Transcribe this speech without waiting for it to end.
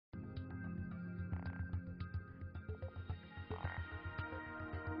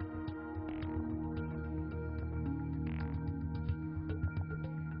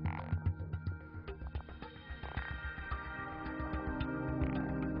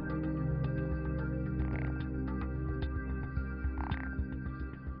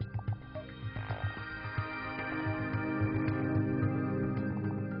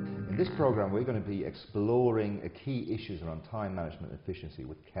this program, we're going to be exploring key issues around time management and efficiency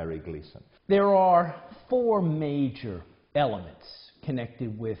with Kerry Gleeson. There are four major elements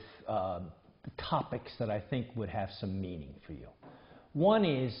connected with topics that I think would have some meaning for you. One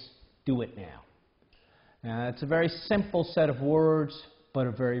is do it now. Now, it's a very simple set of words, but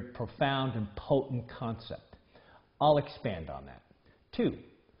a very profound and potent concept. I'll expand on that. Two,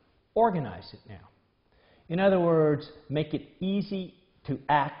 organize it now. In other words, make it easy to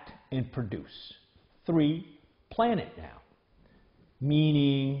act and produce. Three, plan it now.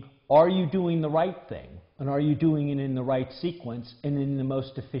 Meaning, are you doing the right thing? And are you doing it in the right sequence and in the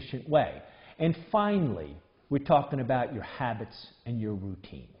most efficient way? And finally, we're talking about your habits and your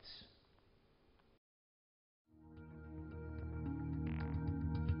routines.